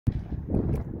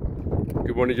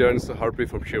Good morning, John. It's Harpreet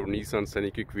from Sherwood Nissan,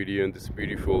 sending a quick video on this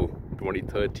beautiful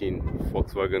 2013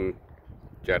 Volkswagen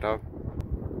Jetta.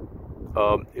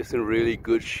 It's in really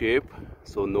good shape,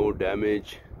 so no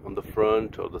damage on the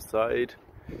front or the side.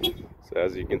 So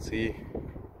as you can see,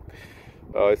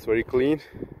 it's very clean.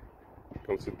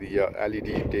 Comes with the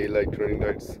LED daylight running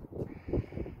lights,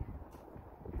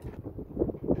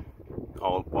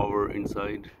 all power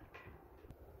inside.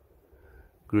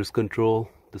 Cruise control.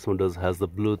 This one has the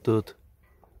Bluetooth,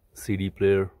 CD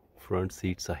player. Front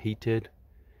seats are heated.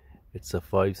 It's a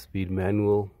 5-speed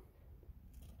manual.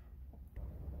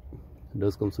 It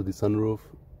does come with the sunroof.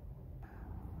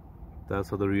 That's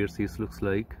how the rear seats looks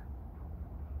like,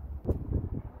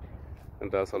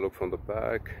 and that's how it looks from the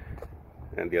back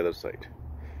and the other side.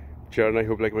 Sharon, I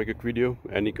hope you like my quick video.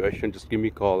 Any question, just give me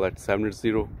a call at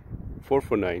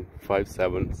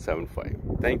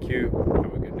 780-449-5775. Thank you.